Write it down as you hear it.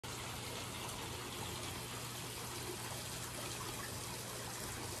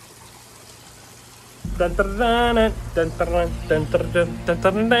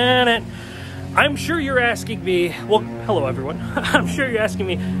I'm sure you're asking me, well, hello everyone. I'm sure you're asking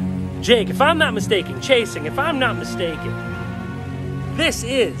me, Jake, if I'm not mistaken, Chasing, if I'm not mistaken, this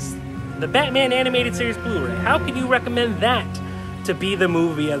is the Batman Animated Series Blu-ray. How can you recommend that to be the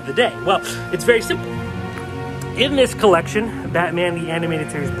movie of the day? Well, it's very simple. In this collection, Batman the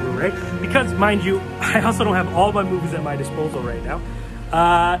Animated Series Blu-ray, because mind you, I also don't have all my movies at my disposal right now,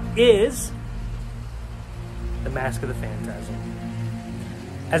 is The Mask of the Phantasm.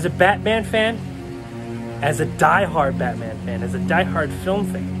 As a Batman fan, as a die-hard Batman fan, as a die-hard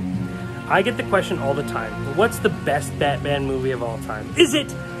film fan, I get the question all the time, what's the best Batman movie of all time? Is it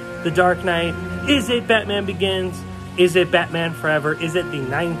The Dark Knight? Is it Batman Begins? Is it Batman Forever? Is it the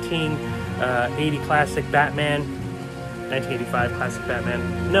 1980 classic Batman? 1985 classic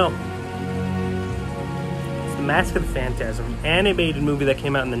Batman? No. It's The Mask of the Phantasm, an animated movie that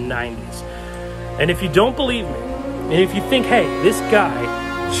came out in the 90s. And if you don't believe me, and if you think, hey, this guy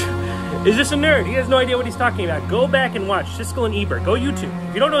is just a nerd, he has no idea what he's talking about, go back and watch Siskel and Ebert. Go YouTube.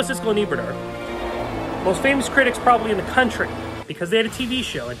 If you don't know what Siskel and Ebert are, most famous critics probably in the country, because they had a TV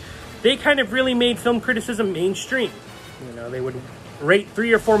show, and they kind of really made film criticism mainstream. You know, they would rate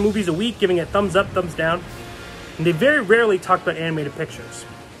 3 or 4 movies a week, giving it thumbs up, thumbs down. And they very rarely talked about animated pictures.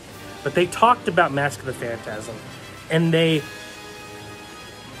 But they talked about Mask of the Phantasm. And they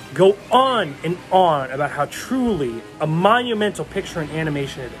go on and on about how truly a monumental picture in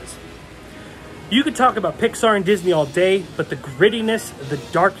animation it is. You could talk about Pixar and Disney all day, but the grittiness, the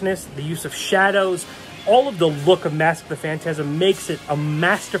darkness, the use of shadows, all of the look of Mask of the Phantasm makes it a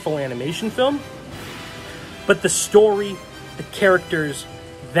masterful animation film. But the story, the characters,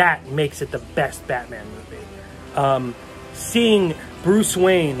 that makes it the best Batman movie. Seeing Bruce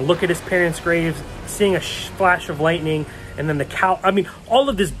Wayne look at his parents' graves, seeing a flash of lightning, and then the cow, I mean, all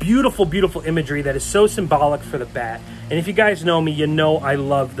of this beautiful, beautiful imagery that is so symbolic for the Bat. And if you guys know me, you know I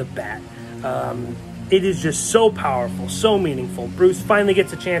love the Bat. It is just so powerful, so meaningful. Bruce finally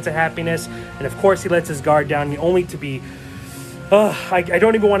gets a chance at happiness, and of course he lets his guard down, only to be... I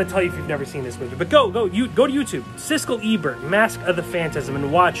don't even want to tell you if you've never seen this movie, but go to YouTube, Siskel Ebert, Mask of the Phantasm,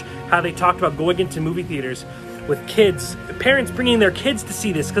 and watch how they talked about going into movie theaters with kids, parents bringing their kids to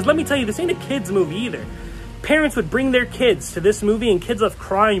see this, because let me tell you, this ain't a kid's movie either. Parents would bring their kids to this movie, and kids left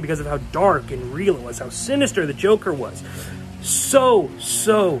crying because of how dark and real it was, how sinister the Joker was. So,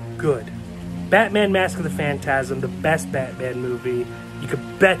 so good. Batman Mask of the Phantasm, the best Batman movie. You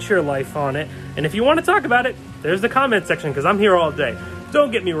could bet your life on it. And if you want to talk about it, there's the comment section, because I'm here all day.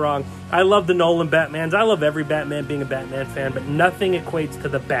 Don't get me wrong. I love the Nolan Batmans. I love every Batman being a Batman fan, but nothing equates to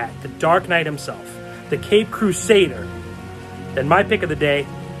the Bat, the Dark Knight himself, the Caped Crusader. Then my pick of the day,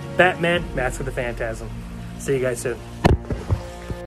 Batman Mask of the Phantasm. See you guys soon.